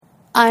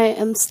I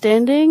am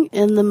standing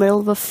in the middle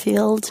of a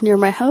field near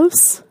my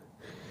house.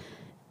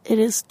 It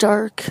is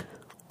dark,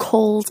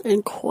 cold,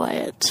 and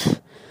quiet.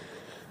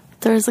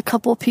 There's a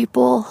couple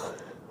people,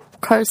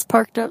 cars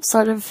parked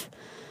outside of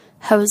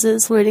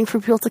houses waiting for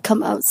people to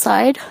come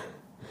outside.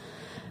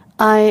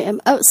 I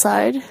am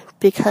outside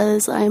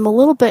because I am a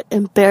little bit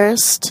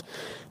embarrassed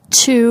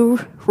to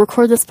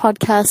record this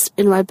podcast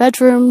in my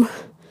bedroom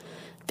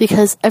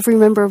because every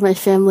member of my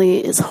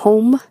family is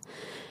home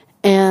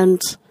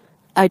and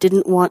I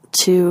didn't want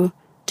to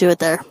do it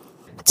there.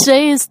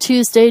 Today is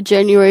Tuesday,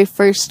 January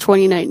 1st,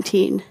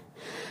 2019.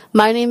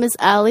 My name is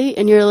Allie,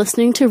 and you're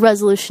listening to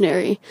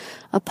Resolutionary,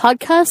 a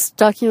podcast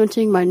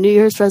documenting my New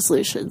Year's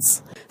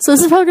resolutions. So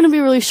this is probably going to be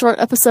a really short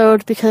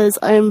episode because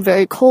I am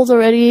very cold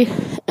already,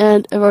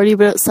 and I've already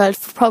been outside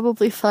for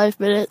probably 5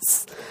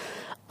 minutes.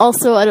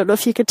 Also, I don't know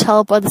if you could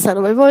tell by the sound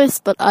of my voice,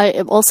 but I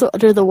am also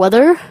under the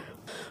weather.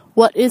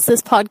 What is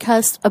this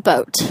podcast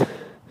about?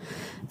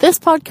 This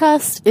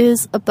podcast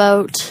is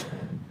about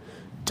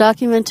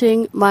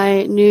documenting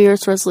my New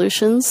Year's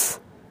resolutions.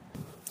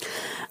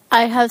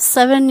 I have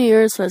 7 New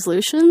Year's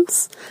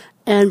resolutions,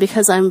 and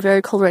because I'm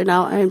very cold right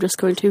now, I am just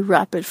going to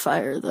rapid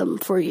fire them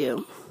for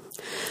you.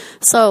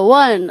 So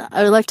 1,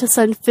 I would like to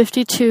send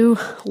 52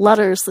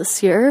 letters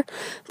this year.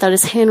 That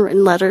is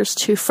handwritten letters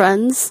to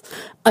friends.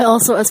 I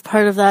also, as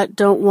part of that,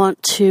 don't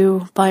want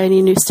to buy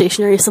any new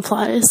stationery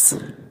supplies.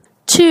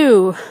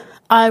 2,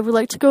 I would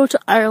like to go to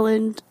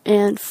Ireland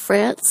and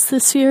France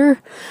this year.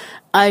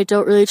 I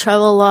don't really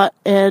travel a lot,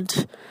 and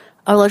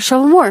I would like to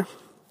travel more.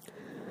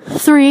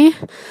 3,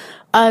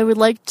 I would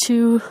like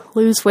to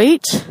lose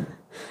weight.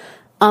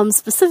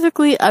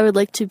 Specifically, I would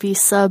like to be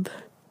sub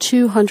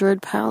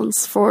 200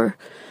 pounds for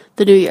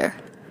the new year.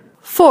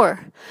 4,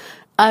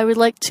 I would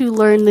like to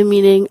learn the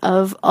meaning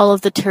of all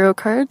of the tarot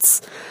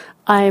cards.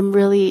 I'm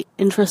really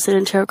interested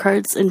in tarot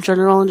cards in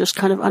general and just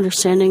kind of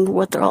understanding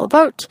what they're all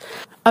about.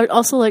 I would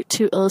also like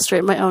to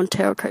illustrate my own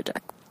tarot card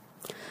deck.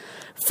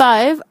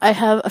 5, I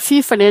have a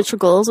few financial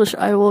goals, which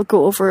I will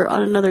go over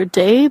on another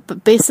day,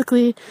 but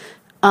basically,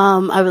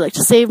 I would like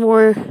to save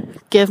more,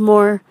 give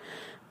more,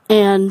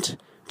 and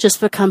just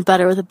become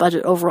better with a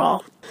budget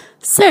overall.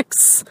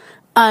 6,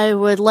 I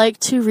would like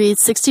to read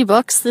 60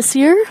 books this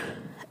year.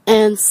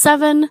 And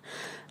 7,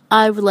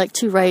 I would like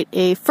to write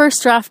a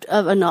first draft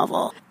of a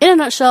novel. In a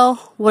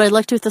nutshell, what I'd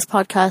like to do with this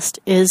podcast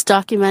is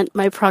document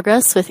my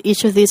progress with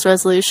each of these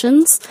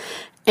resolutions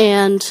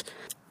and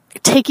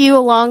take you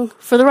along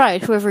for the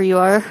ride, whoever you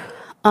are,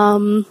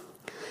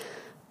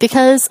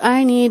 because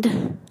I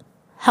need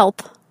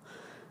help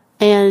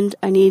and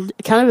I need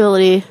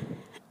accountability,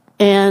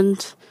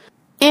 and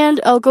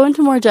I'll go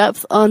into more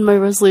depth on my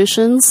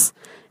resolutions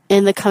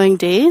in the coming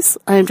days.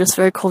 I am just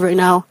very cold right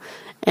now,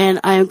 and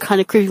I am kind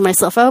of creeping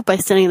myself out by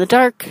standing in the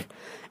dark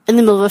in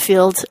the middle of a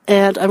field,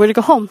 and I'm going to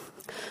go home.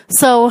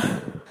 So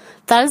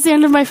that is the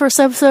end of my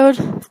first episode.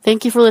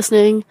 Thank you for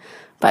listening.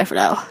 Bye for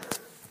now.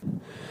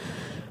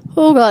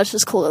 Oh gosh,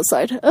 it's cold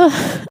outside.